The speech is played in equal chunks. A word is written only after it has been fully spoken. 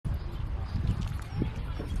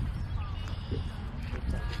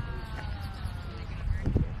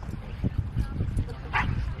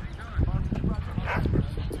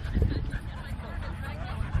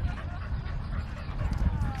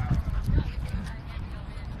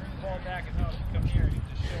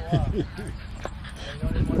Coda.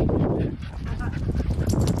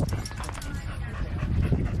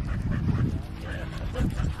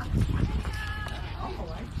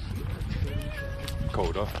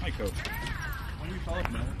 Hi, Coach. When are you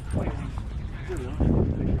talking about?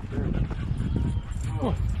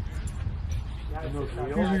 Oh.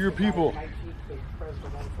 These are your people.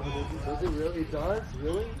 Does it really? It does?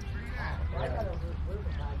 Really? Yeah.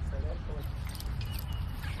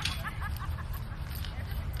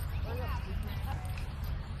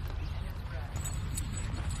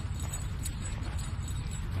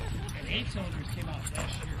 And 8 cylinders came out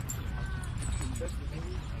last year.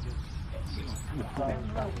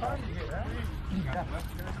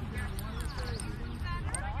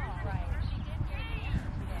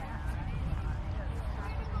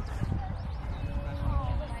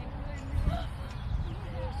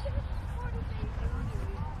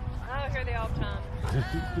 Oh, here they all come.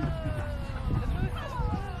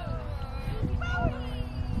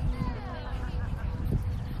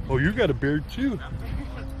 Oh, you got a beard too.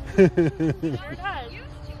 Sure does.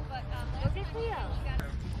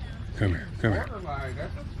 Come here, come here.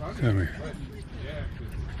 Come here.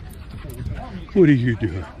 What are you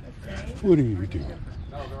doing? What are you doing?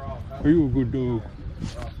 Are you a good dog?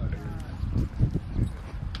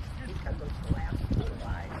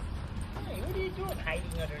 What are you doing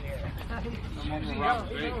hiding under there? Someone will rob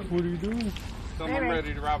a bank. What are you doing? Someone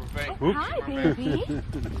ready to rob a bank. Oops. Hi, baby.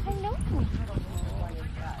 Hello.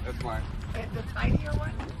 That's mine. The tinier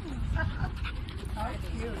one? How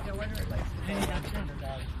cute. No wonder it likes to hang out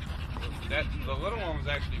there. The little one was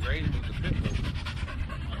actually raised with the pit bull.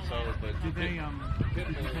 So the pit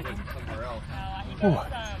bull went somewhere else. What?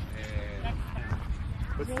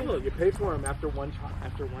 And But still, you pay for them after one.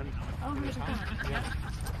 Oh, here's a car. Yeah.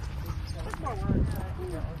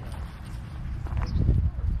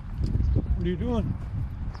 What are you doing?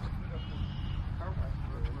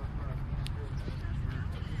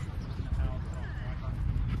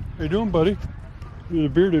 How you doing, buddy? You're the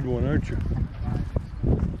bearded one, aren't you?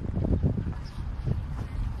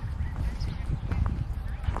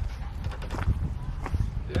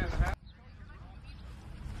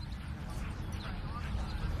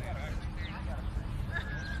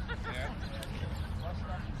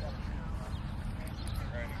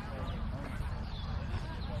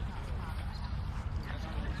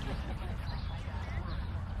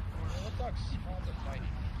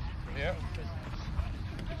 yeah.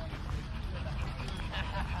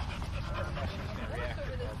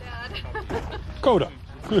 Coda.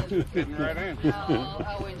 Fitting right in.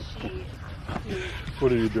 Oh, and she.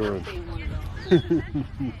 What are you doing?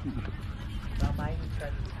 Well, mine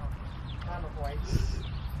said, I'm a boy.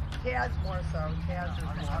 Taz more so. Taz is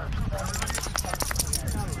more.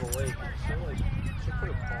 Out of the lake. She'll put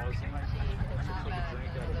a pause in. She'll take a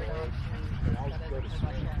drink out of the lake. And I'll go to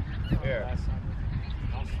swim. Yeah.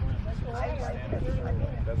 I'll swim.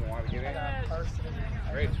 Doesn't want to get in.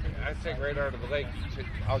 Right, I take right out of the lake.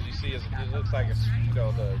 All you see is it looks like it's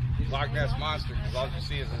the Loch Ness monster because all you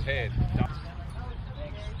see is his head.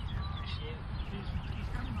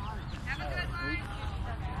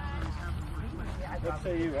 What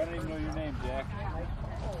say you? I don't even know your name, Jack.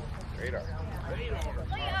 Radar.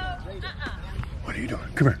 What are you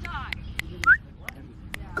doing? Come here.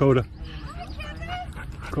 Coda.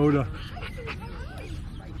 Coda.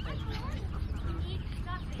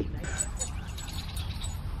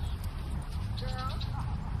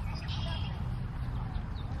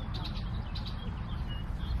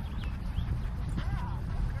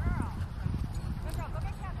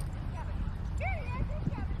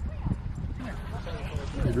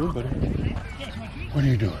 What are you doing, buddy? What are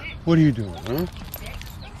you doing? What are you doing, huh?